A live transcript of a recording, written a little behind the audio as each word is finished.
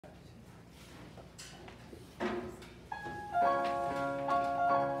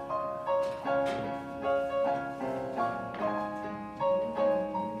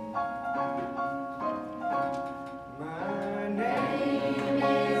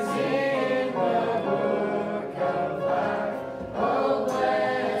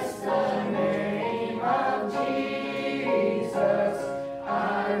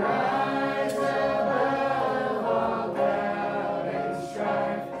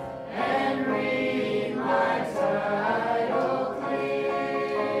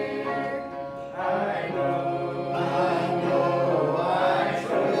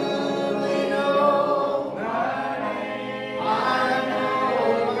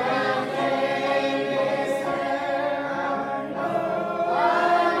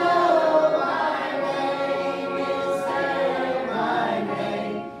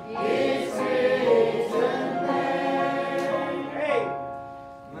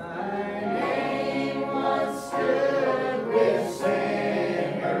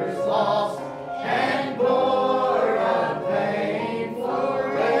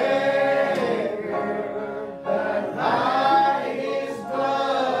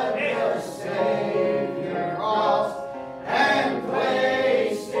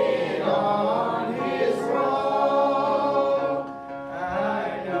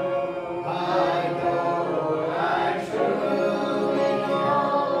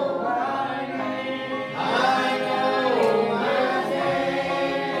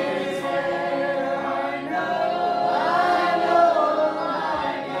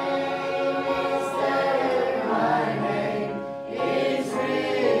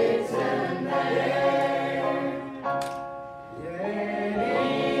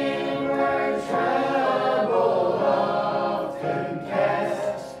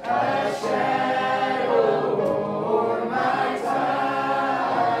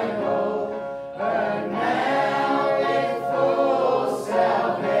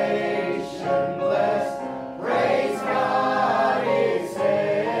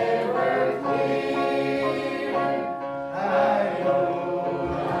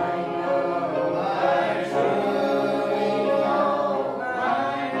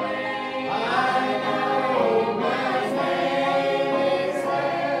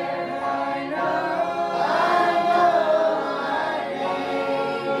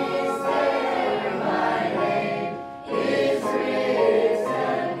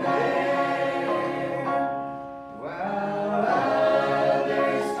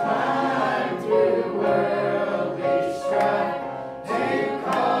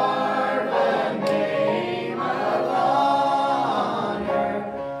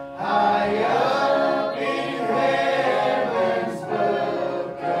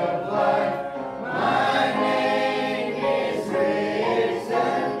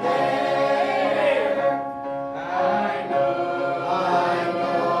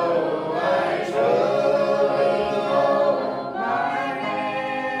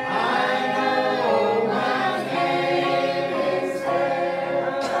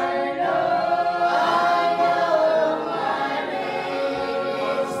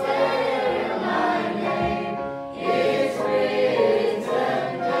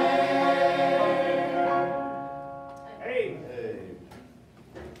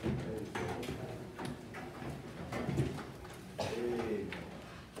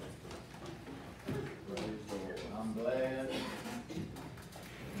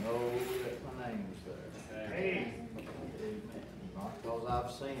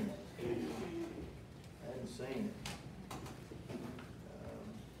seen it. I hadn't seen it.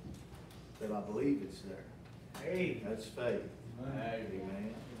 But I believe it's there. Hey. That's faith. Amen.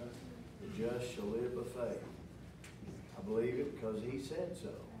 Amen. The just shall live by faith. I believe it because he said so.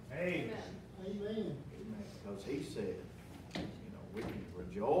 Amen. Amen. Amen. Because he said, we can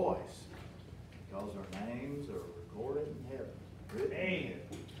rejoice because our names are recorded in heaven. Written in Amen.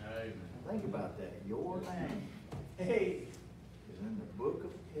 heaven. Think about that. Your name Hey. is in the book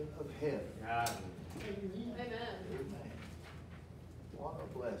of heaven. God. Amen. Amen. What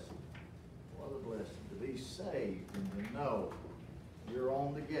a blessing. What a blessing to be saved and to know you're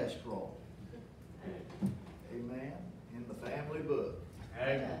on the guest roll. Amen. In the family book.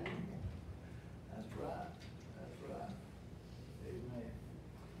 Amen. That's right. That's right. Amen.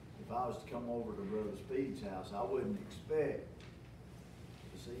 If I was to come over to Brother Speed's house, I wouldn't expect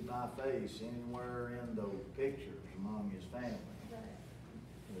to see my face anywhere in those pictures among his family.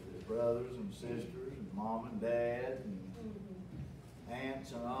 With his brothers and sisters and mom and dad and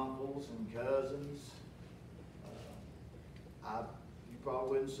aunts and uncles and cousins. You probably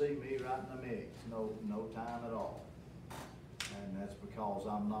wouldn't see me right in the mix. No time at all. And that's because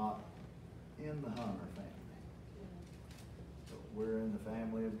I'm not in the Hunter family. But we're in the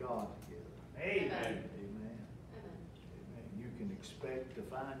family of God together. Amen. Amen. Amen. You can expect to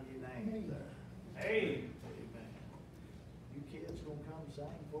find your name there. Amen. Amen. You kids gonna come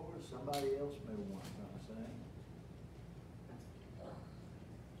sing for us? Somebody else may want to come sing.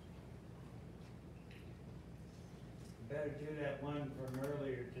 Better do that one from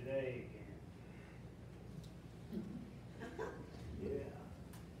earlier today again. Yeah.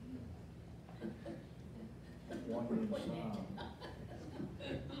 Wandering Song.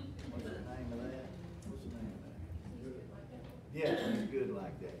 What's the name of that? What's the name of that? Yeah, he's good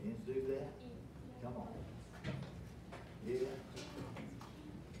like that. You do that? Come on. Yeah.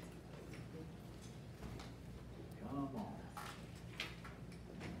 Come on.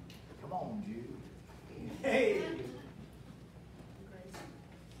 Come on, Jude. Hey.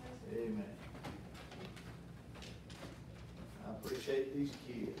 Amen. I appreciate these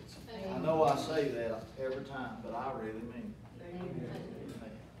kids. I know I say that every time, but I really mean it. Amen.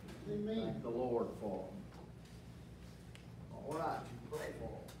 Amen. Thank the Lord for them. All right, you pray for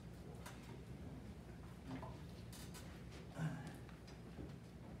them.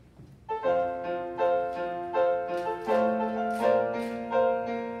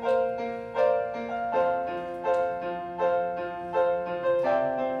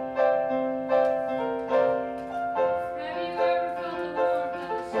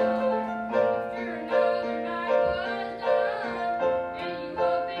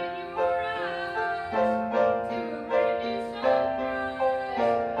 Sunrise to a brand new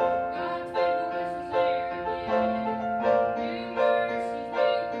sunrise.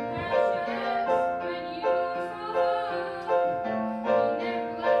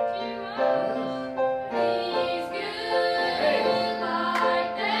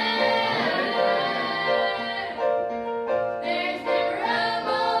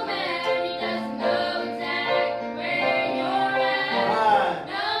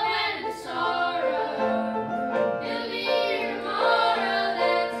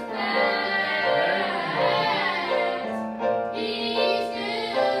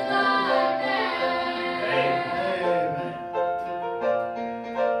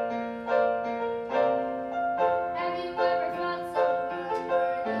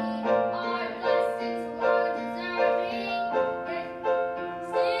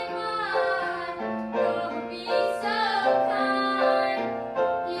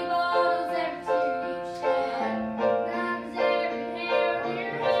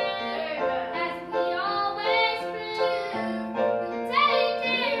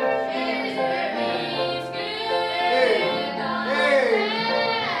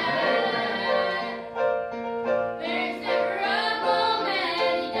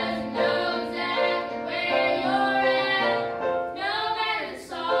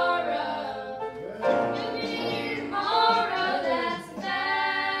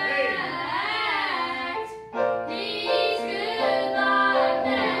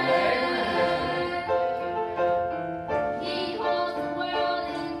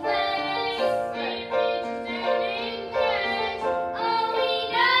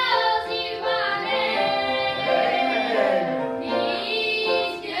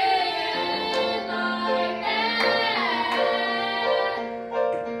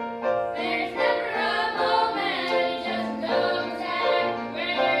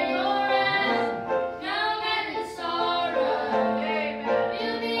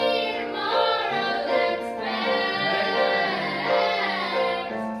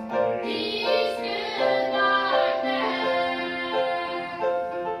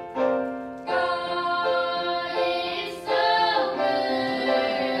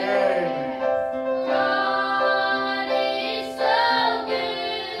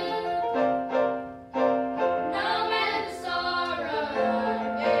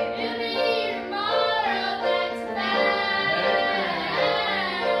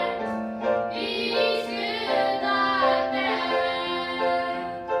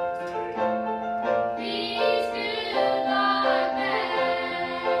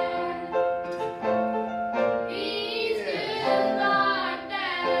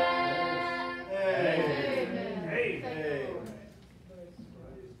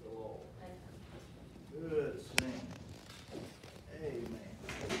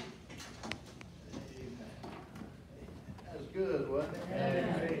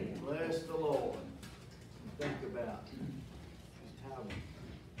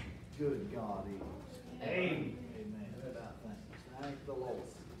 good God is. Amen. Amen. About things. Thank the Lord.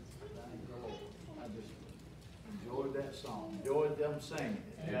 Thank the Lord. I just enjoyed that song. Enjoyed them singing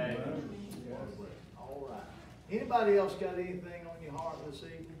it. Amen. All right. Anybody else got anything on your heart this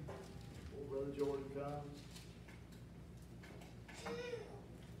evening before Brother Jordan comes?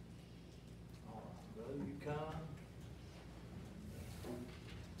 All right, brother, you come.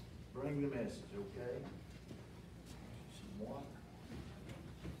 Bring the message, okay? Some water.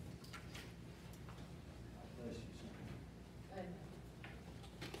 God bless you, son.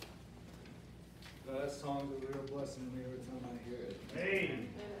 That song's a real blessing to me every time I hear it. Amen.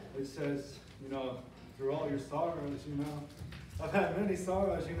 It says, through all your sorrows, I've had many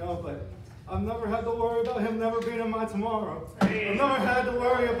sorrows, but I've never had to worry about him never being in my tomorrow. Amen. I've never had to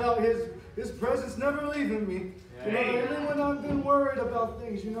worry about his presence never leaving me. Even when I've been worried about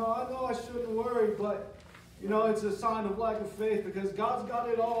things, I know I shouldn't worry, but it's a sign of lack of faith because God's got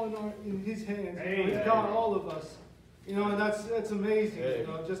it all in his hands. He's got all of us. And that's amazing,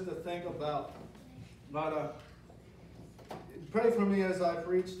 just to think about. But pray for me as I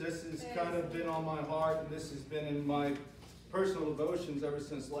preach. This has kind of been on my heart, and this has been in my personal devotions ever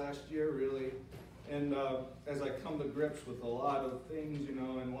since last year, really. And as I come to grips with a lot of things, and a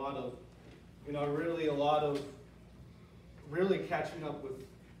lot of, really catching up with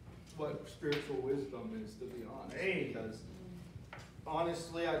what spiritual wisdom is, to be honest. Because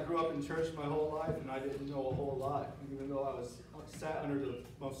honestly, I grew up in church my whole life, and I didn't know a whole lot. Even though I was sat under the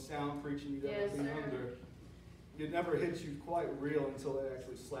most sound preaching you'd ever been under, it never hits you quite real until it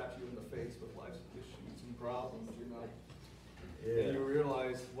actually slaps you in the face with life's issues and problems, Yeah. And you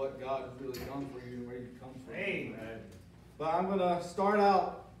realize what God has really done for you and where you come from. Amen. But I'm going to start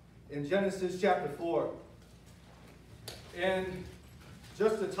out in Genesis chapter 4. And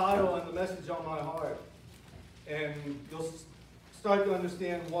just the title and the message on my heart. And you'll start to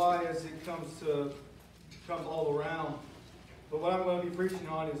understand why as it comes all around. But what I'm going to be preaching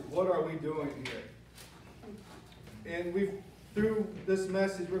on is, what are we doing here? And through this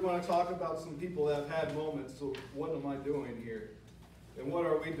message, we're going to talk about some people that have had moments. So what am I doing here? And what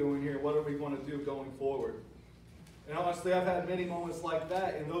are we doing here? What are we going to do going forward? And honestly, I've had many moments like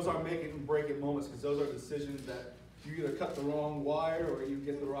that, and those are making and breaking moments, because those are decisions that you either cut the wrong wire or you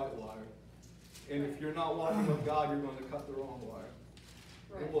get the right wire. And if you're not walking with God, you're going to cut the wrong wire.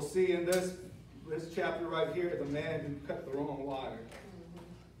 Right. And we'll see in this chapter right here, the man who cut the wrong wire.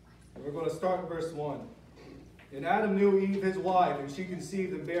 And we're going to start in verse 1. And Adam knew Eve his wife, and she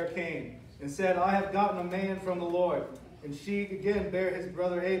conceived and bare Cain, and said, I have gotten a man from the Lord. And she again bare his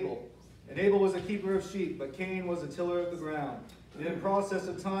brother Abel. And Abel was a keeper of sheep, but Cain was a tiller of the ground. And in process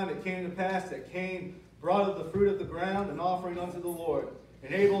of time it came to pass that Cain brought of the fruit of the ground an offering unto the Lord.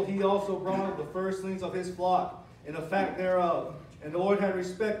 And Abel he also brought of the firstlings of his flock, and the fat thereof. And the Lord had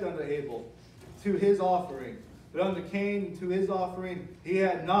respect unto Abel to his offering. But unto Cain to his offering he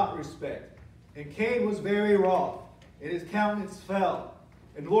had not respect. And Cain was very wroth, and his countenance fell.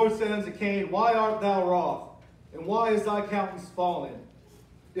 And the Lord said unto Cain, Why art thou wroth? And why is thy countenance fallen?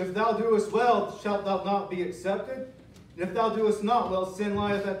 If thou doest well, shalt thou not be accepted? And if thou doest not well, sin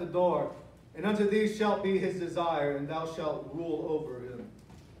lieth at the door. And unto thee shalt be his desire, and thou shalt rule over him.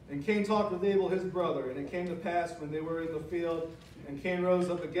 And Cain talked with Abel his brother. And it came to pass, when they were in the field, and Cain rose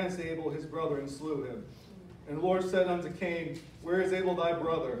up against Abel his brother, and slew him. And the Lord said unto Cain, Where is Abel thy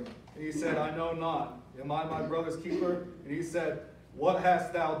brother? And he said, I know not. Am I my brother's keeper? And he said, What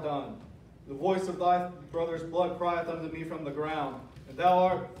hast thou done? The voice of thy brother's blood crieth unto me from the ground. And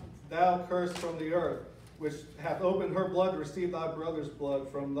thou cursed from the earth, which hath opened her blood to receive thy brother's blood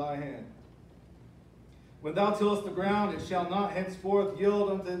from thy hand. When thou tillest the ground, it shall not henceforth yield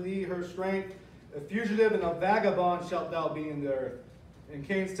unto thee her strength. A fugitive and a vagabond shalt thou be in the earth. And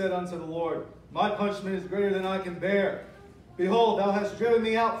Cain said unto the Lord, My punishment is greater than I can bear. Behold, thou hast driven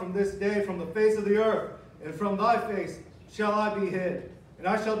me out from this day from the face of the earth, and from thy face shall I be hid. And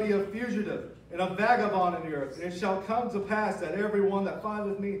I shall be a fugitive and a vagabond in the earth. And it shall come to pass that every one that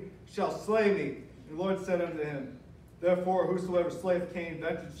findeth me shall slay me. And the Lord said unto him, Therefore whosoever slayeth Cain,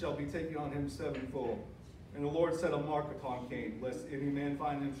 vengeance shall be taken on him sevenfold. And the Lord set a mark upon Cain, lest any man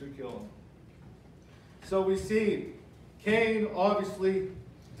find him should kill him. So we see Cain obviously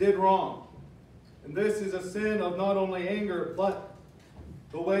did wrong. And this is a sin of not only anger, but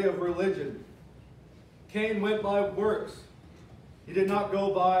the way of religion. Cain went by works. He did not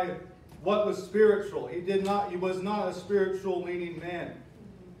go by what was spiritual. He was not a spiritual leaning man.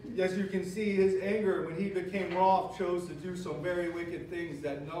 As you can see, his anger, when he became wroth, chose to do some very wicked things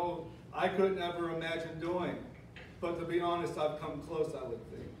that I couldn't ever imagine doing. But to be honest, I've come close, I would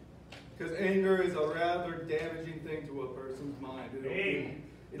think. Because anger is a rather damaging thing to a person's mind.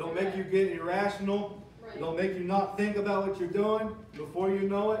 It'll make you get irrational. Right. It'll make you not think about what you're doing. Before you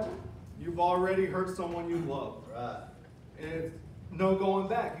know it, you've already hurt someone you love. Right. And it's no going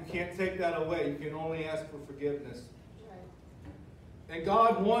back. You can't take that away. You can only ask for forgiveness. Right. And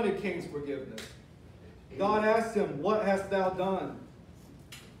God wanted Cain's forgiveness. God asked him, "What hast thou done?"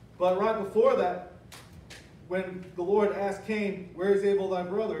 But right before that, when the Lord asked Cain, "Where is Abel thy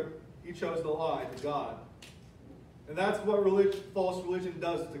brother?" he chose to lie to God. And that's what false religion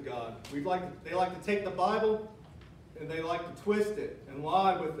does to God. They like to take the Bible and they like to twist it and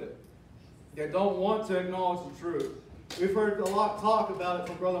lie with it. They don't want to acknowledge the truth. We've heard a lot talk about it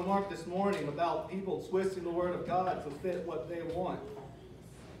from Brother Mark this morning about people twisting the Word of God to fit what they want.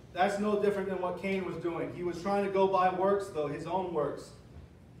 That's no different than what Cain was doing. He was trying to go by works, though, his own works.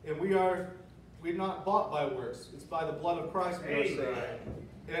 And we're not bought by works. It's by the blood of Christ we are saved.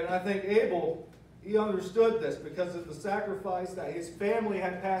 And I think Abel, he understood this because of the sacrifice that his family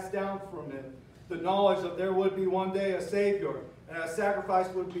had passed down from him. The knowledge that there would be one day a Savior and a sacrifice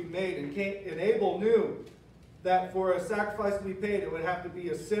would be made. And Abel knew that for a sacrifice to be paid, it would have to be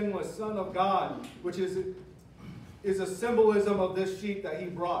a sinless Son of God, which is a symbolism of this sheep that he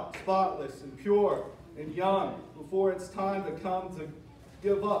brought, spotless and pure and young, before it's time to come to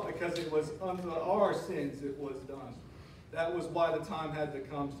give up, because it was unto our sins it was done. That was why the time had to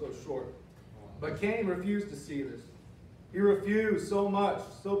come so short. But Cain refused to see this. He refused so much,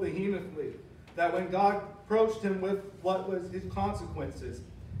 so vehemently, that when God approached him with what was his consequences,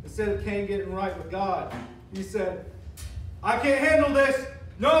 instead of Cain getting right with God, he said, "I can't handle this.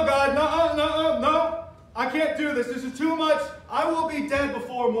 No, God, no. I can't do this. This is too much. I will be dead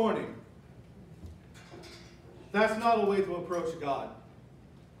before morning." That's not a way to approach God.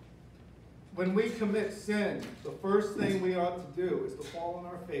 When we commit sin, the first thing we ought to do is to fall on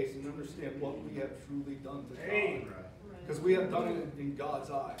our face and understand what we have truly done to God. Because we have done it in God's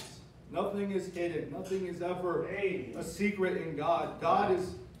eyes. Nothing is hidden. Nothing is ever a secret in God. God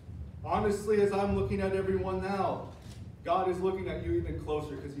is, honestly, as I'm looking at everyone now, God is looking at you even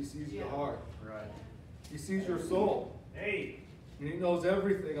closer because he sees your heart. Right. He sees your soul. And he knows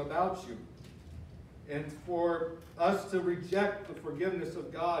everything about you. And for us to reject the forgiveness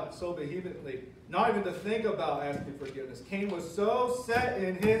of God so vehemently, not even to think about asking forgiveness. Cain was so set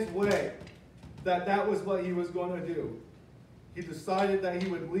in his way that that was what he was going to do. He decided that he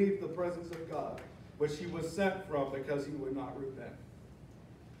would leave the presence of God, which he was sent from, because he would not repent.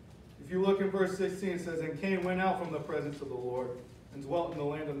 If you look in verse 16, it says, "And Cain went out from the presence of the Lord and dwelt in the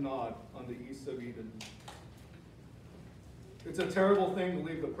land of Nod on the east of Eden." It's a terrible thing to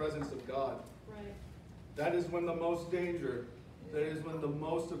leave the presence of God. Right. That is when the most danger, that is when the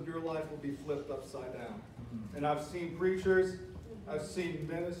most of your life will be flipped upside down. And I've seen preachers, I've seen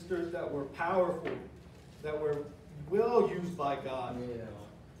ministers that were powerful, that were well used by God,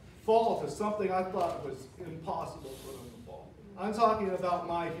 fall to something I thought was impossible for them to fall. I'm talking about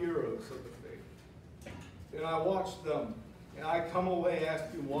my heroes of the faith. And I watch them, and I come away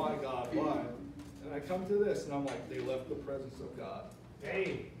asking, "Why, God, why?" And I come to this, and I'm like, they left the presence of God.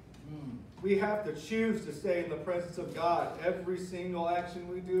 We have to choose to stay in the presence of God every single action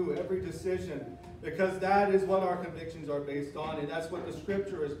we do, every decision, because that is what our convictions are based on, and that's what the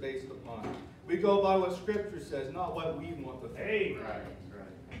Scripture is based upon. We go by what Scripture says, not what we want to think.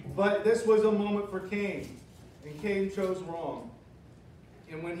 But this was a moment for Cain, and Cain chose wrong.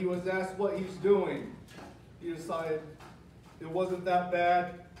 And when he was asked what he's doing, he decided it wasn't that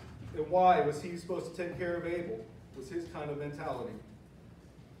bad. And why? Was he supposed to take care of Abel? Was his kind of mentality.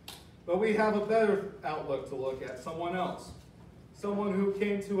 But we have a better outlook to look at, someone else. Someone who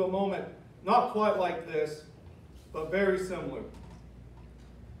came to a moment not quite like this, but very similar.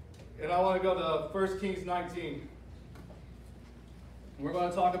 And I want to go to 1 Kings 19. We're going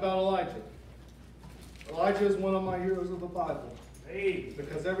to talk about Elijah. Elijah is one of my heroes of the Bible.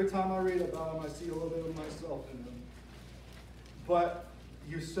 Because every time I read about him, I see a little bit of myself in him. But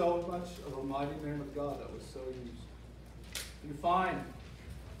he's so much of a mighty man of God that was so used. You find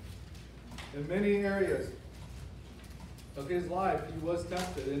in many areas of his life, he was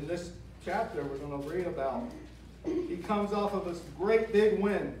tempted. In this chapter we're going to read about, he comes off of this great big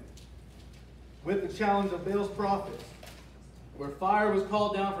win with the challenge of Baal's prophets, where fire was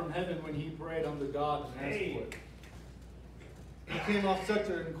called down from heaven when he prayed unto God and asked for it. He came off such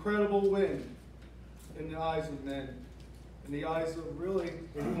an incredible win in the eyes of men, in the eyes of really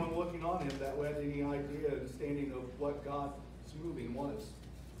anyone looking on him that had any idea and understanding of what God's moving was.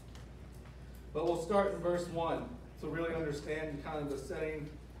 But we'll start in verse 1 to really understand kind of the setting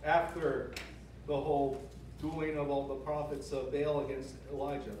after the whole dueling of all the prophets of Baal against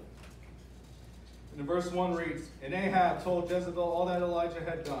Elijah. And verse 1 reads, And Ahab told Jezebel all that Elijah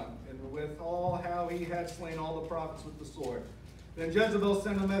had done, and with all how he had slain all the prophets with the sword. Then Jezebel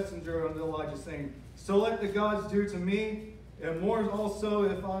sent a messenger unto Elijah, saying, So let the gods do to me, and more also,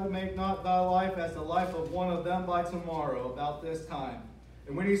 if I make not thy life as the life of one of them by tomorrow, about this time.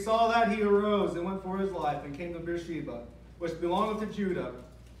 And when he saw that, he arose and went for his life, and came to Beersheba, which belongeth to Judah,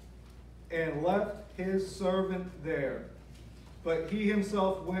 and left his servant there. But he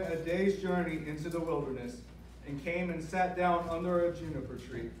himself went a day's journey into the wilderness, and came and sat down under a juniper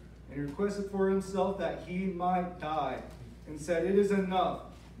tree, and he requested for himself that he might die, and said, It is enough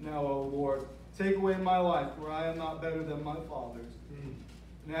now, O Lord, take away my life, for I am not better than my fathers.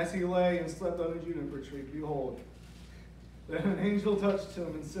 And as he lay and slept on a juniper tree, behold, then an angel touched him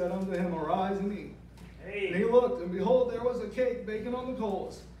and said unto him, Arise and eat. Hey. And he looked, and behold, there was a cake baking on the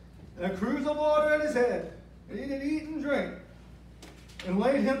coals, and a cruse of water at his head. And he did eat and drink, and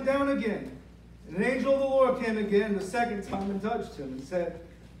laid him down again. And an angel of the Lord came again the second time and touched him, and said,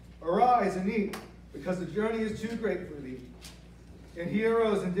 Arise and eat, because the journey is too great for thee. And he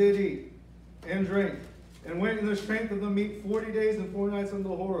arose and did eat and drink, and went in the strength of the meat 40 days and 4 nights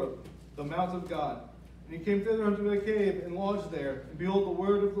unto Horeb, the mount of God. And he came thither unto a cave, and lodged there. And behold, the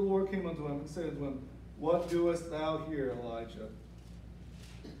word of the Lord came unto him, and said unto him, What doest thou here, Elijah?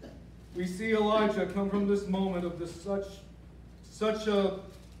 We see Elijah come from this moment of this such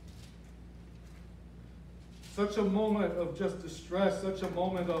a moment of just distress, such a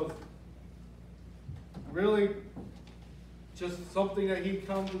moment of really just something that he'd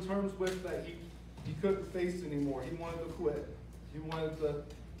come to terms with that he couldn't face anymore. He wanted to quit. He wanted to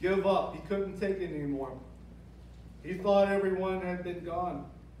give up. He couldn't take it anymore. He thought everyone had been gone.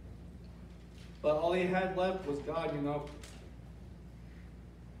 But all he had left was God, you know.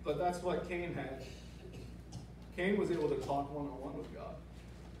 But that's what Cain had. Cain was able to talk one-on-one with God.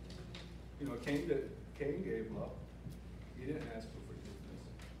 You know, Cain gave up. He didn't ask for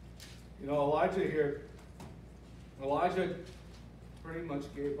forgiveness. You know, Elijah pretty much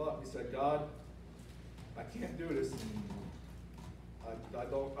gave up. He said, God, I can't do this anymore.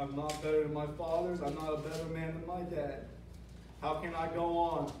 I'm not better than my fathers. I'm not a better man than my dad. How can I go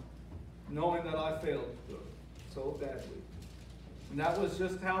on knowing that I failed so badly? And that was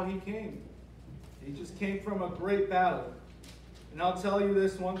just how he came. He just came from a great battle. And I'll tell you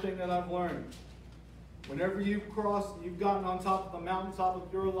this one thing that I've learned. Whenever you've gotten on top of the mountaintop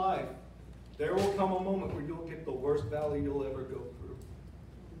of your life, there will come a moment where you'll get the worst valley you'll ever go through.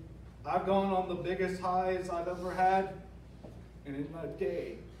 I've gone on the biggest highs I've ever had, and in a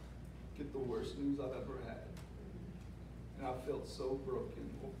day, get the worst news I've ever had. And I felt so broken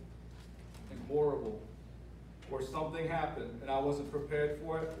and horrible. Or something happened and I wasn't prepared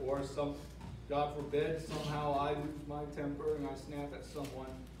for it, or God forbid, somehow I lose my temper and I snap at someone,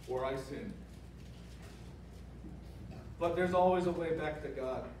 or I sin. But there's always a way back to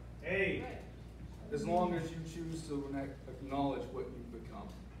God. Hey. As long as you choose to acknowledge what you've become.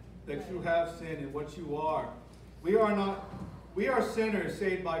 That you have sinned and what you are. We are sinners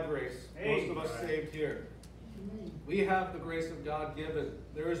saved by grace. Hey. Most of us saved here. We have the grace of God given.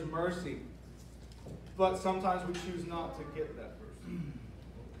 There is mercy. But sometimes we choose not to get that mercy.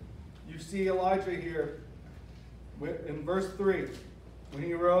 You see Elijah here in verse 3. When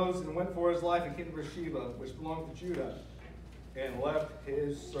he arose and went for his life and came to Beersheba, which belonged to Judah, and left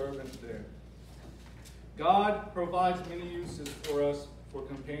his servant there. God provides many uses for us for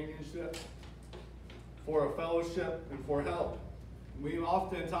companionship, for a fellowship, and for help. We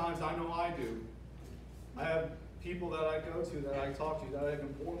oftentimes, I know I do, I have people that I go to, that I talk to, that I can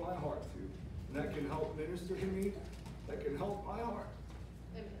pour my heart to, and that can help minister to me, that can help my heart.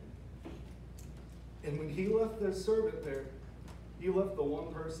 Amen. And when he left the servant there, he left the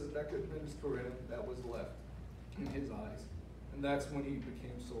one person that could minister to him that was left in his eyes. And that's when he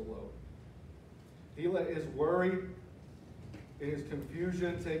became so low. He let his worry and his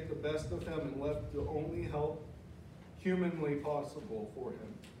confusion take the best of him and left the only help humanly possible for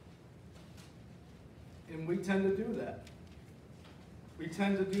him. And we tend to do that. We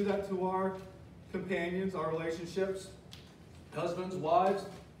tend to do that to our companions, our relationships, husbands, wives,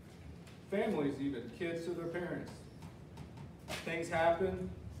 families even, kids to their parents. Things happen.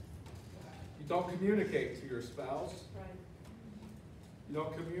 You don't communicate to your spouse. Right. You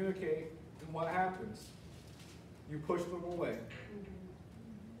don't communicate, and what happens? You push them away.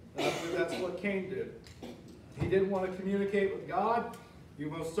 That's what Cain did. He didn't want to communicate with God. He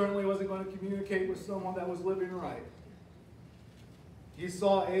most certainly wasn't going to communicate with someone that was living right. He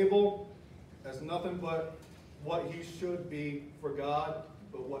saw Abel as nothing but what he should be for God,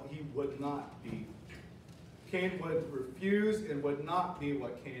 but what he would not be. Cain would refuse and would not be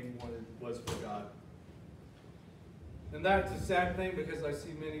what Cain was for God. And that's a sad thing because I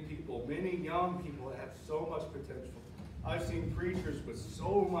see many people, many young people that have so much potential. I've seen preachers with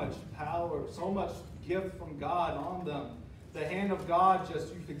so much power, so much gift from God on them. The hand of God,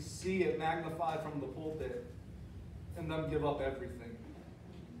 just you can see it magnified from the pulpit, and them give up everything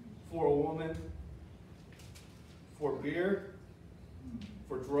for a woman, for beer,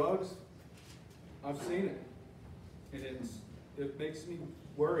 for drugs. I've seen it, and it makes me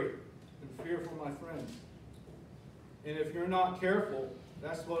worry and fear for my friends. And if you're not careful,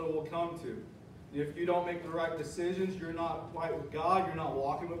 that's what it will come to. If you don't make the right decisions, you're not right with God, you're not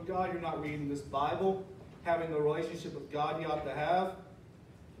walking with God, you're not reading this Bible, having the relationship with God you ought to have,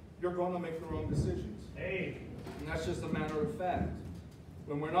 you're going to make the wrong decisions. Hey. And that's just a matter of fact.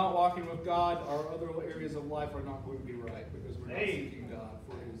 When we're not walking with God, our other areas of life are not going to be right because we're not seeking God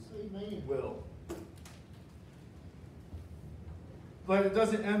for His Amen. will. But it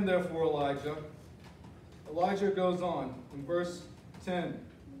doesn't end there for Elijah. Elijah goes on in verse 10.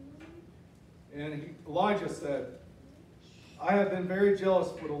 And Elijah said, I have been very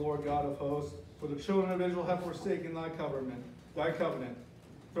jealous for the Lord God of hosts, for the children of Israel have forsaken thy covenant,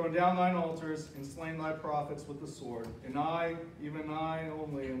 thrown down thine altars, and slain thy prophets with the sword. And I, even I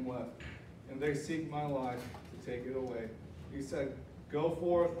only, am left, and they seek my life to take it away. He said, Go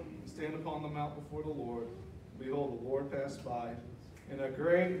forth and stand upon the mount before the Lord. Behold, the Lord passed by, and a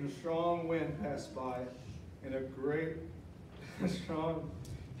great and strong wind passed by, and a great and strong...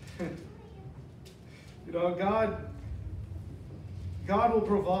 You know, God will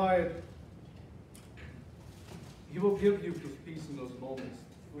provide. He will give you peace in those moments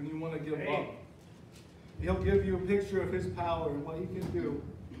when you want to give up. He'll give you a picture of His power and what He can do.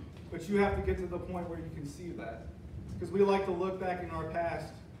 But you have to get to the point where you can see that. Because we like to look back in our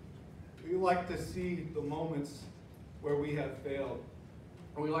past. We like to see the moments where we have failed.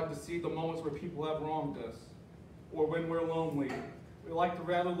 Or we like to see the moments where people have wronged us. Or when we're lonely. We like to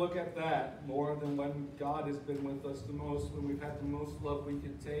rather look at that more than when God has been with us the most, when we've had the most love we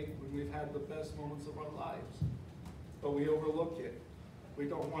could take, when we've had the best moments of our lives. But we overlook it. We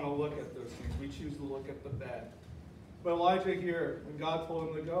don't want to look at those things. We choose to look at the bad. But Elijah here, when God told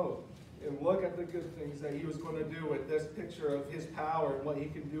him to go and look at the good things that he was going to do with this picture of His power and what He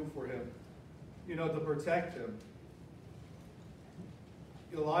can do for him, you know, to protect him.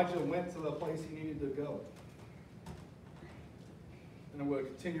 Elijah went to the place he needed to go. And we'll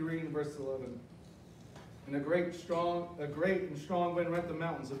continue reading verse 11. And a great and strong wind rent the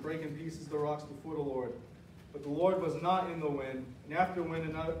mountains and brake in pieces the rocks before the Lord. But the Lord was not in the wind, and after wind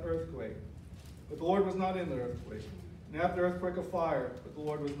an earthquake. But the Lord was not in the earthquake. And after earthquake a fire, but the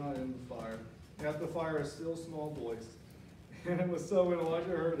Lord was not in the fire. And after the fire a still small voice. And it was so when Elijah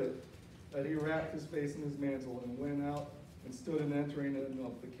heard it, that he wrapped his face in his mantle and went out and stood in entering in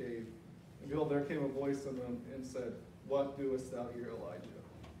of the cave. And behold, there came a voice unto him and said, What doest thou here, Elijah?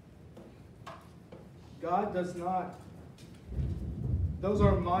 God does not, those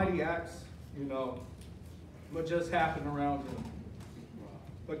are mighty acts, you know, but just happen around him.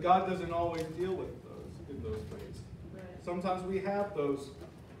 But God doesn't always deal with those in those ways. Sometimes we have those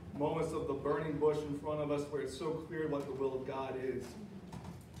moments of the burning bush in front of us where it's so clear what the will of God is.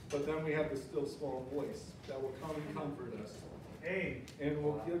 But then we have the still small voice that will come and comfort us. And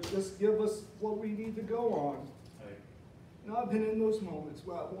will just give us what we need to go on. And I've been in those moments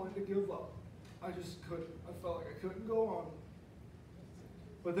where I wanted to give up. I just couldn't. I felt like I couldn't go on.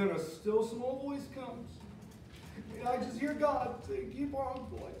 But then a still small voice comes. And I just hear God say, keep on,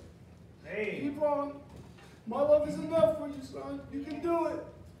 boy. Keep on. My love is enough for you, son. You can do it.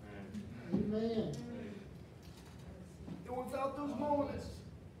 Amen. And without those moments,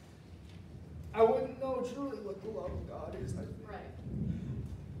 I wouldn't know truly what the love of God is, I think.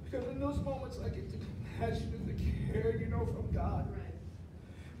 Because in those moments, I get the compassion and the care, you know, from God.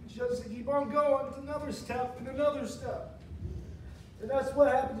 Just to keep on going to another step and another step. And that's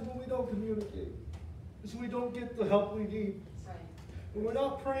what happens when we don't communicate. Is we don't get the help we need. When we're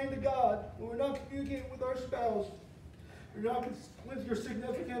not praying to God, when we're not communicating with our spouse, you're not with your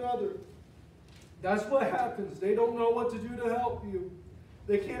significant other. That's what happens. They don't know what to do to help you.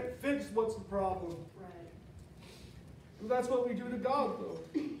 They can't fix what's the problem. And that's what we do to God, though.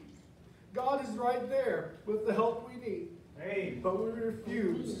 God is right there with the help we need. But we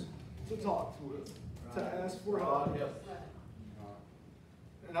refuse to talk to Him, to ask for help.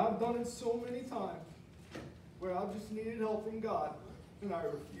 And I've done it so many times where I've just needed help from God, and I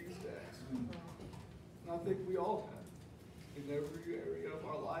refuse to ask. And I think we all have, in every area of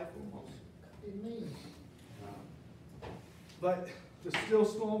our life almost. Amen. But the still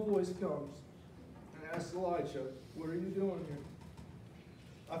small voice comes and asks Elijah, what are you doing here?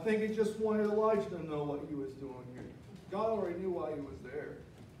 I think he just wanted Elijah to know what he was doing here. God already knew why he was there.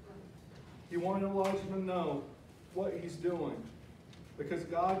 He wanted Elijah to know what he's doing, because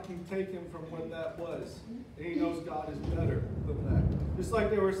God can take him from what that was, and he knows God is better than that. Just like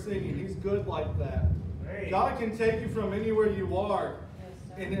they were singing, he's good like that. Hey. God can take you from anywhere you are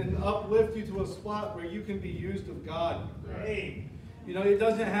and then uplift you to a spot where you can be used of God. Hey. You know, it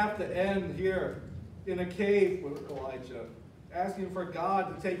doesn't have to end here in a cave with Elijah, asking for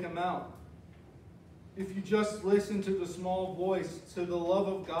God to take him out. If you just listen to the small voice, to the love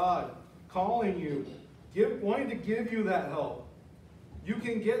of God calling you, wanting to give you that help, you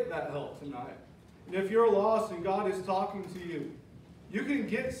can get that help tonight. And if you're lost and God is talking to you, you can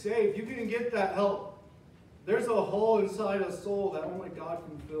get saved. You can get that help. There's a hole inside a soul that only God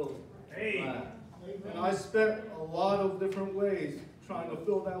can fill. Hey. And I spent a lot of different ways trying to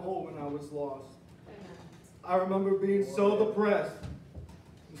fill that hole when I was lost. I remember being so depressed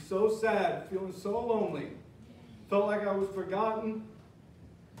and so sad, feeling so lonely. Felt like I was forgotten,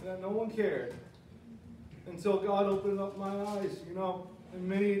 that no one cared. Until God opened up my eyes, you know, in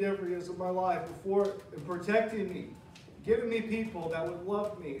many different areas of my life, before and protecting me, giving me people that would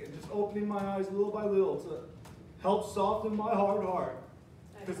love me, and just opening my eyes little by little to help soften my hard heart.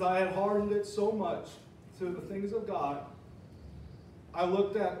 Because I had hardened it so much to the things of God. I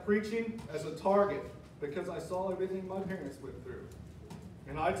looked at preaching as a target because I saw everything my parents went through.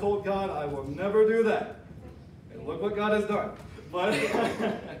 And I told God I will never do that. And look what God has done.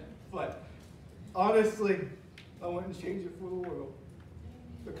 But honestly, I wouldn't change it for the world.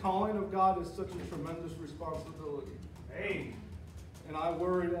 The calling of God is such a tremendous responsibility. Hey. And I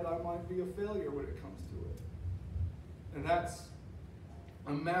worry that I might be a failure when it comes to it. And that's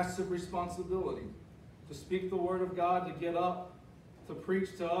a massive responsibility. To speak the word of God, to get up, to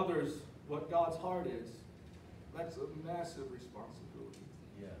preach to others what God's heart is. That's a massive responsibility.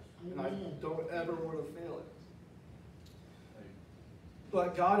 Yes. And I Amen. don't ever want to fail it.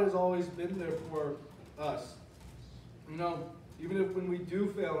 But God has always been there for us. You know, even if when we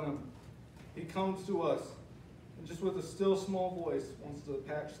do fail Him, He comes to us and just with a still small voice wants to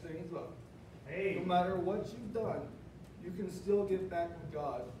patch things up. Hey. No matter what you've done, you can still get back with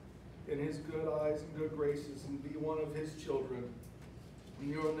God in His good eyes and good graces and be one of His children. And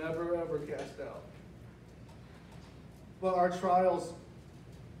you'll never ever cast out. But our trials,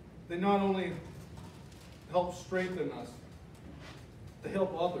 they not only help strengthen us, they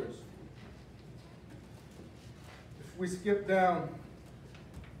help others. If we skip down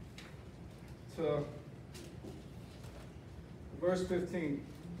to verse 15.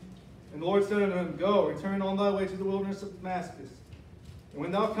 And the Lord said unto him, Go, return on thy way to the wilderness of Damascus. And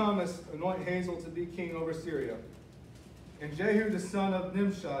when thou comest, anoint Hazael to be king over Syria. And Jehu the son of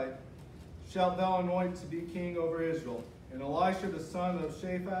Nimshi shalt thou anoint to be king over Israel. And Elisha the son of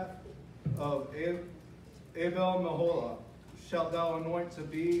Shaphat of Abel-Meholah shalt thou anoint to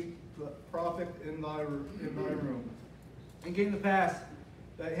be the prophet in thy room. And it came to pass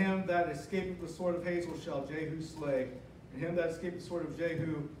that him that escapeth the sword of Hazael shall Jehu slay, and him that escaped the sword of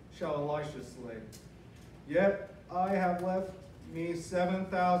Jehu shall Elisha slay. Yet I have left me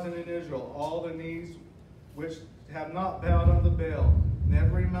 7,000 in Israel, all the knees which have not bowed unto Baal, and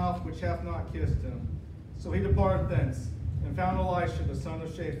every mouth which hath not kissed him. So he departed thence, and found Elisha the son of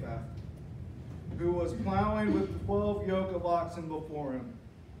Shaphat, who was plowing with 12 yoke of oxen before him.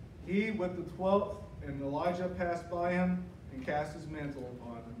 He with the 12th, and Elijah passed by him, and cast his mantle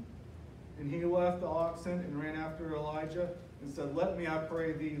upon him. And he left the oxen, and ran after Elijah, and said, Let me, I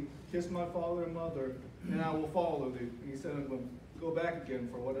pray thee, kiss my father and mother, and I will follow thee. And he said unto him, Go back again,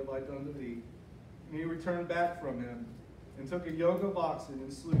 for what have I done to thee? And he returned back from him, and took a yoke of oxen,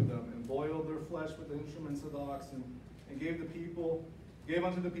 and slew them, and boiled their flesh with the instruments of the oxen, and gave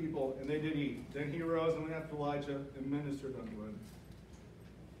unto the people, and they did eat. Then he arose and went after Elijah, and ministered unto him.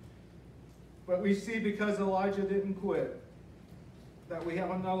 But we see, because Elijah didn't quit, that we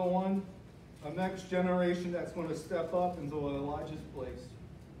have another one, a next generation that's going to step up into Elijah's place.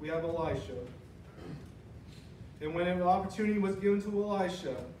 We have Elisha. And when an opportunity was given to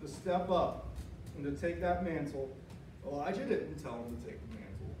Elisha to step up and to take that mantle, Elijah didn't tell him to take the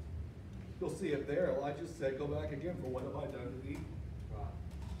mantle. You'll see it there. Elijah said, Go back again, for what have I done to thee?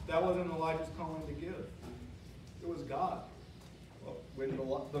 That wasn't Elijah's calling to give. It was God. When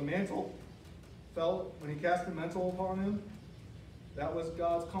the mantle fell, when he cast the mantle upon him, that was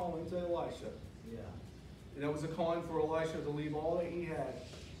God's calling to Elisha. Yeah. And it was a calling for Elisha to leave all that he had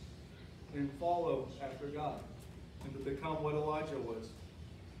and follow after God and to become what Elijah was.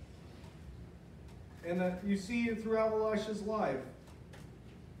 And that you see it throughout Elisha's life.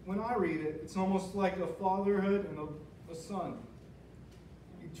 When I read it, it's almost like a fatherhood and a son.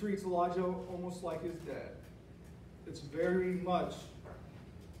 He treats Elijah almost like his dad. it's very much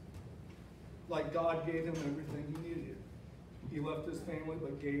like God gave him everything he needed. He left his family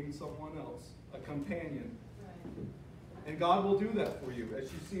but gave him someone else, a companion. And God will do that for you.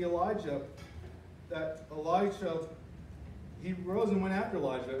 As you see Elijah, he rose and went after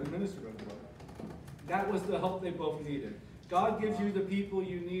Elijah and ministered unto him. That was the help they both needed. God gives you the people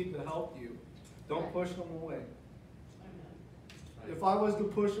you need to help you. Don't push them away. If I was to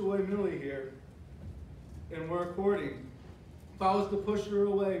push away Millie here, and we're recording, if I was to push her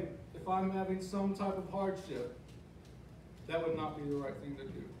away, if I'm having some type of hardship, that would not be the right thing to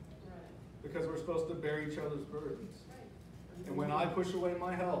do. Because we're supposed to bear each other's burdens. And when I push away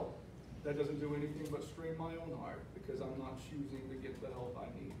my help, that doesn't do anything but strain my own heart, because I'm not choosing to get the help I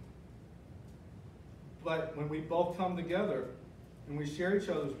need. But when we both come together and we share each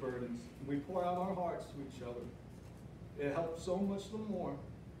other's burdens, and we pour out our hearts to each other, it helps so much the more,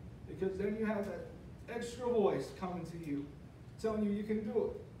 because then you have that extra voice coming to you, telling you can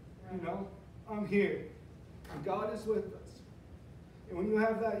do it. You know, I'm here, and God is with us. And when you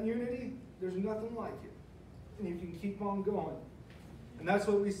have that unity, there's nothing like it. And you can keep on going. And that's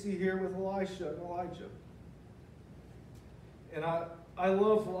what we see here with Elisha and Elijah. And I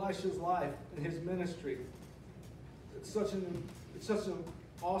love Elisha's life and his ministry. It's such an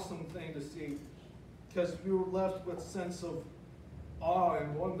awesome thing to see, because we were left with a sense of awe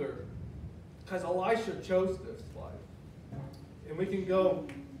and wonder, because Elisha chose this life. And we can go,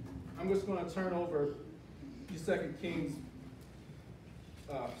 I'm just going to turn over to 2 Kings.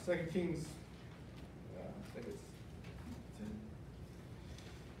 2 Kings, I think it's 10.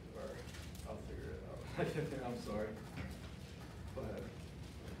 Or I'll figure it out. I'm sorry. Go ahead.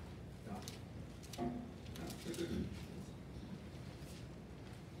 No.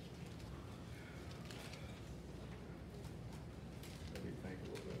 Let me think a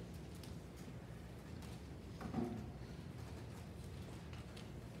little bit.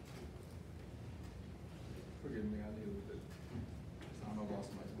 Forgive me, I need a little bit. I lost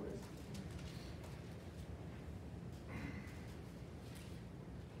my place.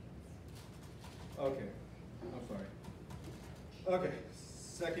 Okay, I'm sorry. Okay,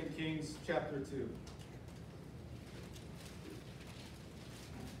 2 Kings chapter 2.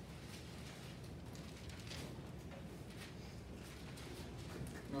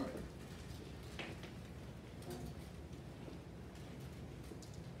 All right.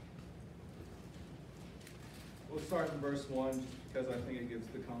 We'll start in verse 1, because I think it gives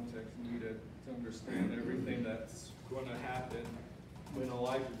the context needed to understand everything that's going to happen when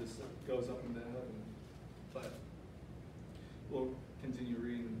Elijah just goes up into heaven. But we'll continue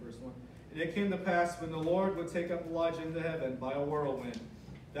reading in verse 1. And it came to pass, when the Lord would take up Elijah into heaven by a whirlwind,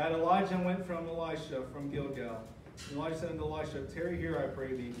 that Elijah went from Elisha from Gilgal. And Elijah said unto Elisha, Tarry here, I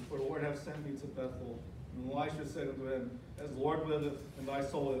pray thee, for the Lord hath sent me to Bethel. And Elisha said unto him, As the Lord liveth, and thy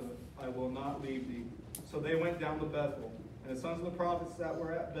soul liveth, I will not leave thee. So they went down to Bethel. And the sons of the prophets that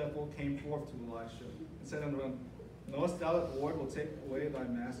were at Bethel came forth to Elisha, and said unto him, Knowest thou that the Lord will take away thy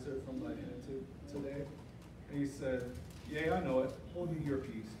master from thy hand today? And he said, Yea, I know it. Hold ye your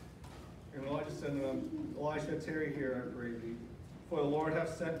peace. And Elijah said unto him, Elisha, tarry here, I pray thee, for the Lord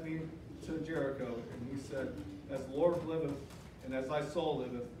hath sent me to Jericho. And he said, As the Lord liveth, and as thy soul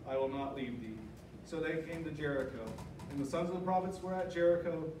liveth, I will not leave thee. So they came to Jericho. And the sons of the prophets were at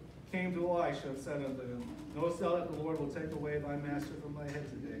Jericho, came to Elisha, and said unto him, Knowest thou that the Lord will take away thy master from thy head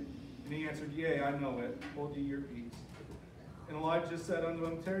today? And he answered, Yea, I know it. Hold ye your peace. And Elijah said unto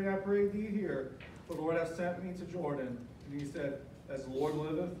him, Tarry, I pray thee here, for the Lord hath sent me to Jordan. And he said, As the Lord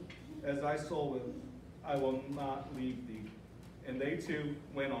liveth, as thy soul liveth, I will not leave thee. And they two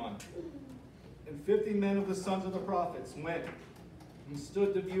went on. And 50 men of the sons of the prophets went and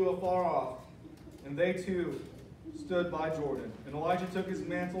stood to view afar off. And they too stood by Jordan. And Elijah took his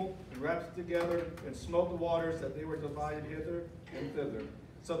mantle and wrapped it together and smote the waters, that they were divided hither and thither,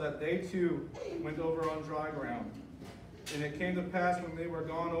 so that they too went over on dry ground. And it came to pass, when they were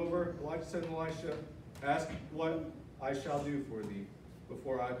gone over, Elijah said to Elisha, Ask what I shall do for thee,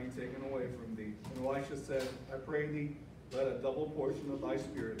 before I be taken away from thee. And Elisha said, I pray thee, let a double portion of thy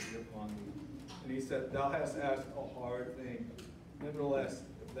spirit be upon thee. And he said, Thou hast asked a hard thing. Nevertheless,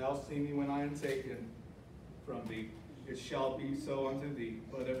 if thou see me when I am taken from thee, it shall be so unto thee.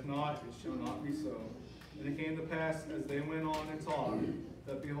 But if not, it shall not be so. And it came to pass, as they went on and talked,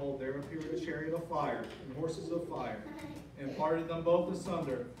 that behold, there appeared a chariot of fire and horses of fire, and parted them both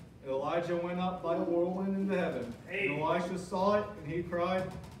asunder. And Elijah went up by a whirlwind into heaven. And Elisha saw it, and he cried,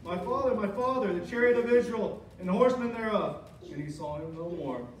 my father, the chariot of Israel, and the horsemen thereof. And he saw him no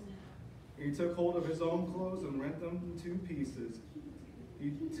more. And he took hold of his own clothes and rent them in two pieces.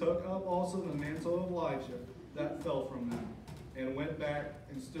 He took up also the mantle of Elijah, that fell from him, and went back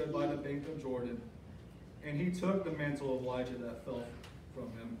and stood by the bank of Jordan. And he took the mantle of Elijah that fell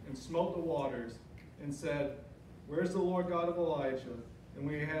from him, and smote the waters, and said, Where's the Lord God of Elijah? And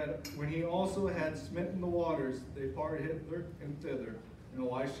when he also had smitten the waters, they parted hither and thither, and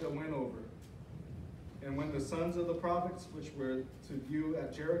Elisha went over. And when the sons of the prophets which were to view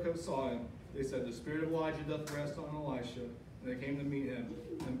at Jericho saw him, they said, The spirit of Elijah doth rest on Elisha. And they came to meet him,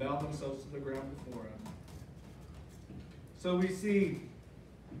 and bowed themselves to the ground before him. So we see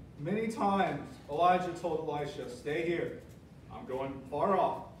many times Elijah told Elisha, Stay here. I'm going far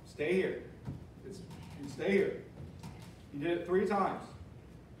off. Stay here. You stay here. He did it 3 times.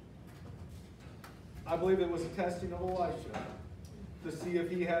 I believe it was a testing of Elisha to see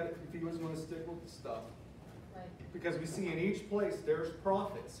if he was going to stick with the stuff. Right. Because we see in each place there's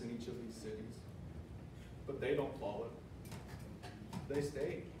prophets in each of these cities, but they don't follow. They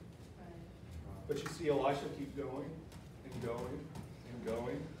stay. Right. But you see Elisha keep going and going and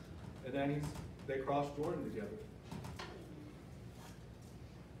going, and then they cross Jordan together.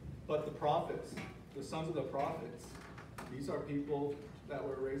 But the prophets, the sons of the prophets, these are people that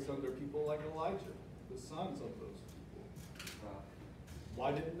were raised under people like Elijah, the sons of those people.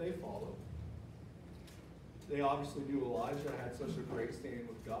 Why didn't they follow? They obviously knew Elijah had such a great standing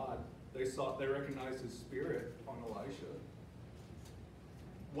with God. They recognized his spirit on Elisha.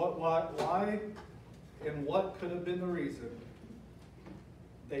 Why, and what could have been the reason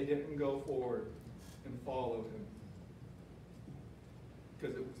they didn't go forward and follow him?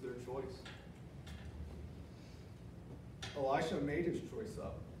 Because it was their choice. Elisha made his choice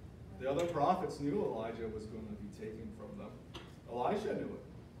up. The other prophets knew Elijah was going to be taken from them. Elisha knew it.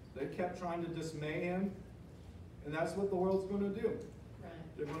 They kept trying to dismay him, and that's what the world's going to do. Right.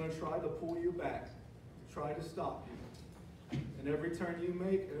 They're going to try to pull you back, to try to stop you. And every turn you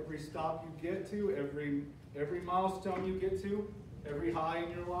make, every stop you get to, every milestone you get to, every high in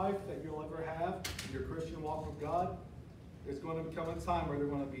your life that you'll ever have in your Christian walk with God, there's going to become a time where they're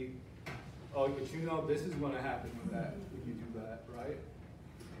going to be, oh, but you know this is going to happen with that when you do that, right?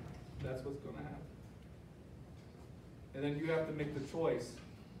 That's what's going to happen. And then you have to make the choice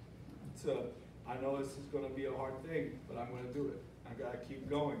to, I know this is going to be a hard thing, but I'm going to do it. I've got to keep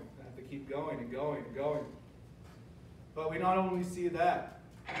going. I have to keep going and going and going. But we not only see that,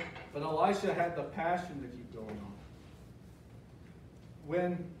 but Elisha had the passion to keep going on.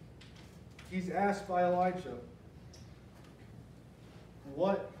 When he's asked by Elijah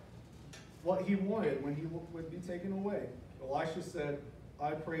what he wanted when he would be taken away, Elisha said,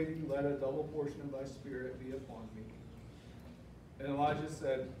 I pray thee, let a double portion of thy spirit be upon me. And Elijah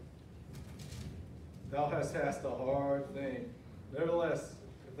said, Thou hast asked a hard thing. Nevertheless,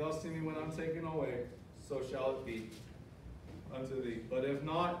 if thou see me when I'm taken away, so shall it be unto thee. But if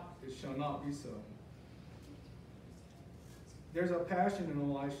not, it shall not be so. There's a passion in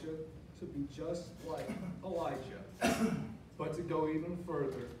Elisha to be just like Elijah, but to go even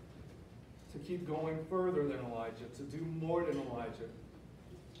further, to keep going further than Elijah, to do more than Elijah.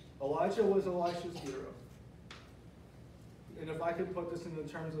 Elijah was Elisha's hero. And if I could put this in the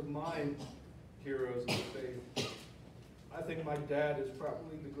terms of my heroes of faith, I think my dad is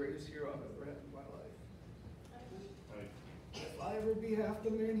probably the greatest hero I've ever had in my life. If I ever be half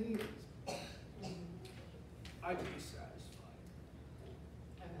the man he is, I'd be satisfied.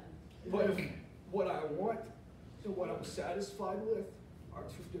 But if what I want and what I'm satisfied with are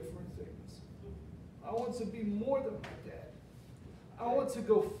 2 different things. I want to be more than my dad. I want to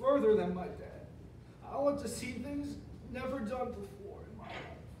go further than my dad. I want to see things never done before in my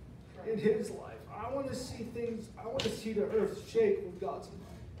life, in his life. I want to see things, I want to see the earth shake with God's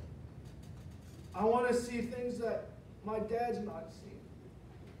might. I want to see things that my dad's not seen.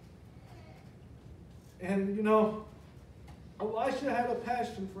 And you know, Elisha had a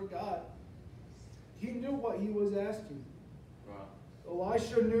passion for God. He knew what he was asking. Wow.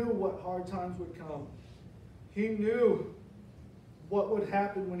 Elisha knew what hard times would come. He knew what would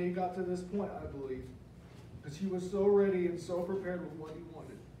happen when he got to this point, I believe. Because he was so ready and so prepared with what he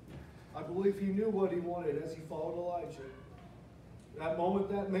wanted. I believe he knew what he wanted as he followed Elijah. That moment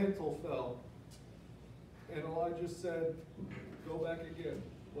that mantle fell, and Elijah said, go back again.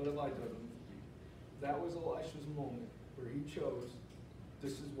 What have I done for you? That was Elisha's moment where he chose,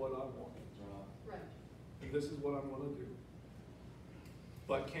 this is what I want. Right. And this is what I'm going to do.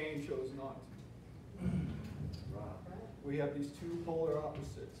 But Cain chose not to. Right. We have these 2 polar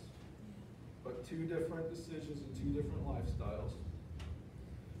opposites, but 2 different decisions and 2 different lifestyles.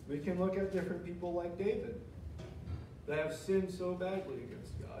 We can look at different people like David that have sinned so badly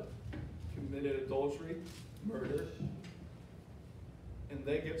against God, committed adultery, murder, and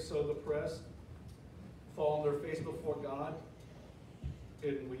they get so depressed, fall on their face before God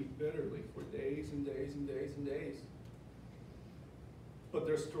and weep bitterly for days and days and days and days. But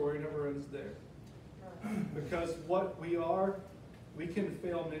their story never ends there. Because what we are, we can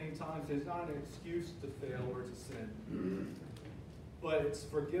fail many times. It's not an excuse to fail or to sin. But it's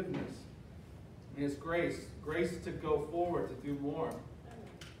forgiveness. And it's grace. Grace to go forward, to do more.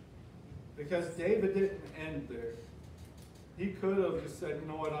 Because David didn't end there. He could have just said, you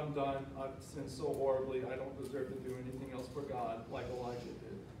know what, I'm done. I've sinned so horribly. I don't deserve to do anything else for God like Elijah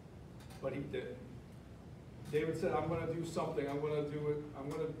did. But he didn't. David said, I'm going to do something. I'm going to do it. I'm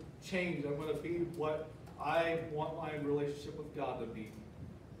going to change. I'm going to be what I want my relationship with God to be.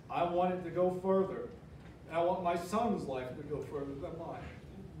 I want it to go further. And I want my son's life to go further than mine.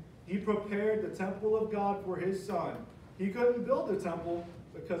 He prepared the temple of God for his son. He couldn't build the temple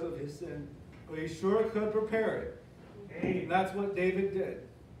because of his sin, but he sure could prepare it. And that's what David did.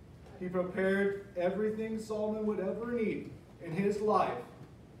 He prepared everything Solomon would ever need in his life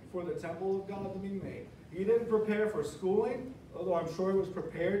for the temple of God to be made. He didn't prepare for schooling, although I'm sure he was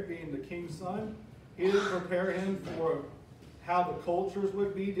prepared being the king's son. He didn't prepare him for how the cultures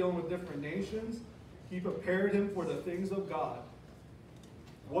would be dealing with different nations. He prepared him for the things of God.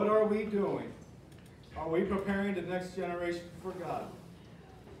 What are we doing? Are we preparing the next generation for God?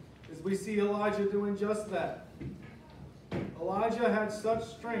 As we see Elijah doing just that. Elijah had such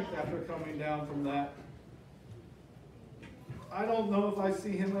strength after coming down from that. I don't know if I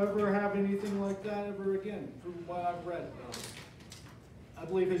see him ever have anything like that ever again, from what I've read. I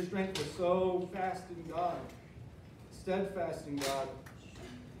believe his strength was so fast in God, steadfast in God.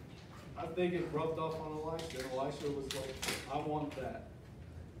 I think it rubbed off on Elisha, and Elisha was like, I want that.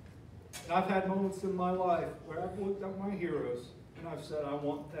 And I've had moments in my life where I've looked at my heroes, and I've said, I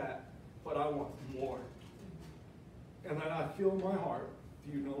want that, but I want more. And then I feel in my heart,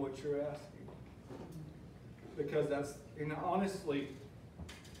 do you know what you're asking? Because that's, and honestly,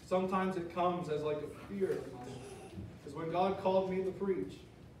 sometimes it comes as like a fear of mine. Because when God called me to preach,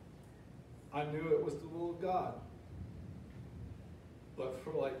 I knew it was the will of God. But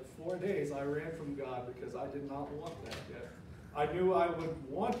for like 4 days, I ran from God because I did not want that yet. I knew I would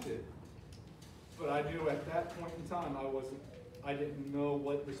want it, but I knew at that point in time, I didn't know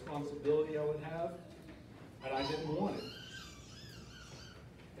what responsibility I would have, and I didn't want it.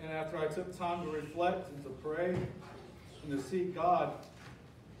 And after I took time to reflect and to pray and to seek God,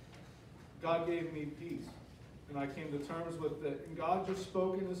 God gave me peace. And I came to terms with it. And God just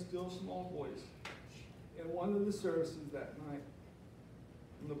spoke in a still small voice in one of the services that night.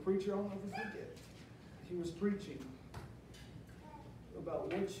 And the preacher, I'll never forget, he was preaching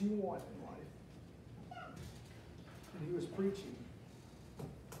about what you want in life. And he was preaching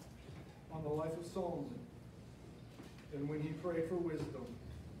on the life of Solomon. And when he prayed for wisdom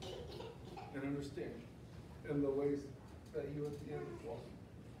and understanding in the ways that he was given for.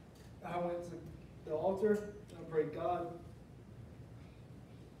 I went to the altar and I prayed, God,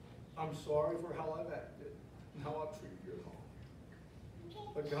 I'm sorry for how I've acted and how I've treated your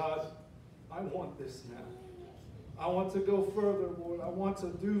home. But God, I want this now. I want to go further, Lord. I want to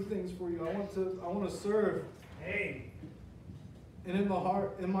do things for you. I want to serve. Hey. And in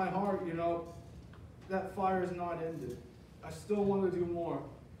my heart, you know, that fire is not ended. I still want to do more.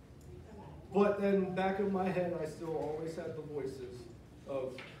 But then back of my head, I still always had the voices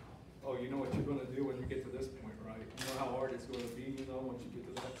of, oh, you know what you're going to do when you get to this point, right? You know how hard it's going to be, you know, once you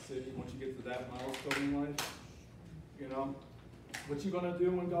get to that city, once you get to that milestone in life. You know, what you going to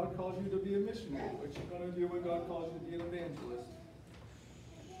do when God calls you to be a missionary? What you going to do when God calls you to be an evangelist?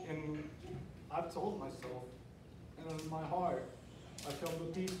 And I've told myself, and in my heart, I've come to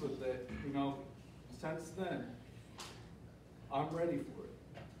peace with it, you know, since then. I'm ready for it.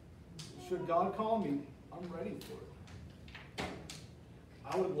 Should God call me, I'm ready for it.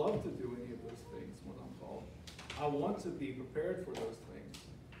 I would love to do any of those things when I'm called. I want to be prepared for those things.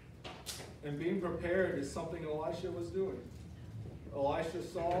 And being prepared is something Elisha was doing. Elisha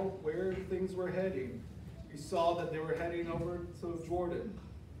saw where things were heading. He saw that they were heading over to Jordan.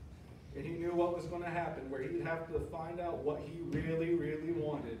 And he knew what was going to happen, where he'd have to find out what he really, really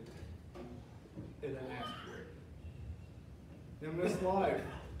wanted and then ask for it. In this life,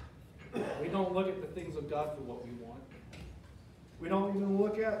 we don't look at the things of God for what we want. We don't even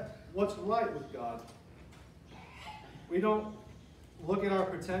look at what's right with God. We don't look at our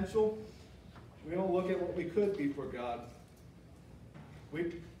potential. We don't look at what we could be for God.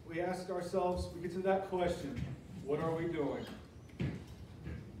 We ask ourselves, we get to that question, what are we doing?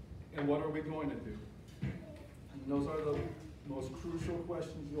 And what are we going to do? And those are the most crucial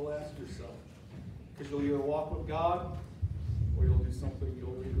questions you'll ask yourself. Because you'll either walk with God or you'll do something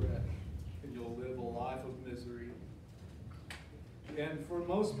you'll regret. And and you'll live a life of misery. And for the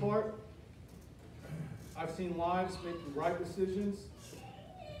most part, I've seen lives make the right decisions,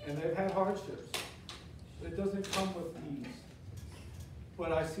 and they've had hardships. It doesn't come with ease.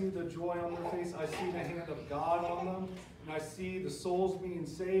 But I see the joy on their face, I see the hand of God on them, and I see the souls being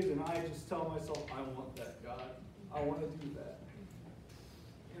saved, and I just tell myself, I want that, God. I want to do that.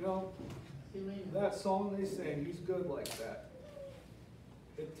 You know, Amen. that song they sing, He's good like that.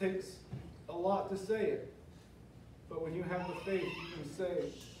 It takes a lot to say it. But when you have the faith, you can say,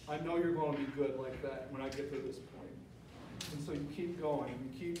 I know you're going to be good like that when I get to this point. And so you keep going,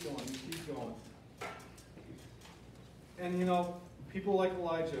 you keep going, you keep going. And you know, people like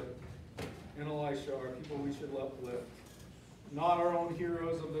Elijah and Elisha are people we should uplift. Not our own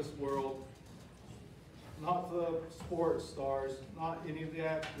heroes of this world, not the sports stars, not any of the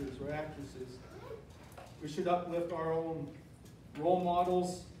actors or actresses. We should uplift our own role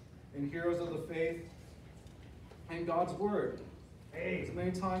models and heroes of the faith and God's Word. Hey. As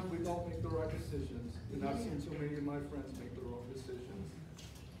many times we don't make the right decisions, and I've seen so many of my friends make the wrong decisions.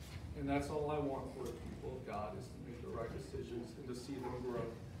 And that's all I want for the people of God, is to make the right decisions and to see them grow.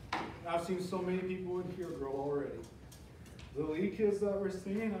 And I've seen so many people in here grow already. The lead kids that were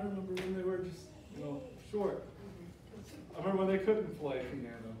singing, I remember when they were just, short. I remember when they couldn't play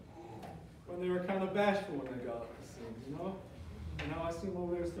piano. When they were kind of bashful when they got up to sing, And now I see them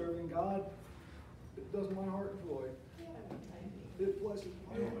over there serving God. It does my heart joy. It blesses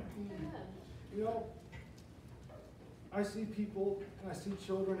my heart. I see people and I see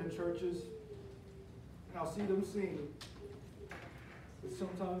children in churches, and I'll see them sing. But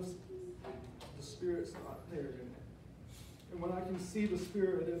sometimes the Spirit's not there in it. And when I can see the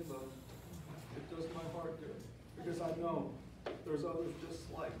Spirit in them, it does my heart good. Because I know there's others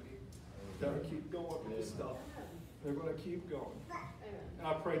just like me that will keep going with this stuff. They're going to keep going. And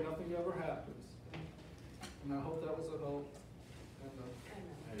I pray nothing ever happens. And I hope that was a help. And,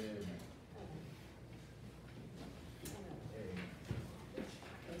 Amen.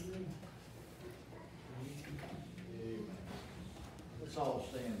 Amen. Amen. Let's all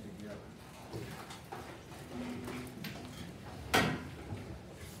stand together.